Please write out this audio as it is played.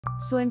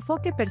Su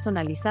enfoque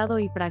personalizado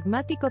y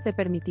pragmático te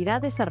permitirá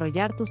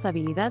desarrollar tus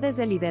habilidades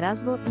de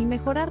liderazgo y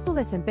mejorar tu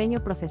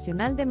desempeño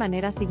profesional de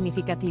manera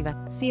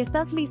significativa. Si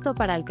estás listo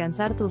para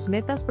alcanzar tus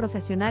metas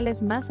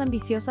profesionales más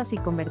ambiciosas y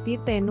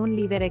convertirte en un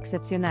líder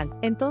excepcional,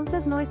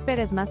 entonces no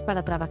esperes más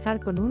para trabajar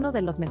con uno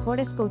de los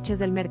mejores coaches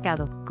del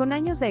mercado. Con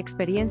años de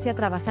experiencia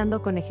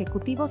trabajando con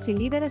ejecutivos y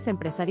líderes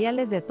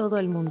empresariales de todo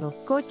el mundo,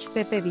 Coach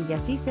Pepe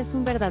Villacis es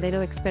un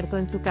verdadero experto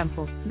en su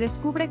campo.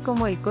 Descubre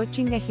cómo el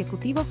coaching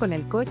ejecutivo con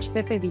el Coach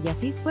Pepe Villacis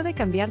puede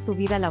cambiar tu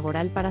vida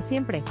laboral para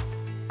siempre.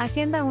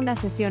 Agenda una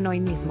sesión hoy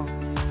mismo.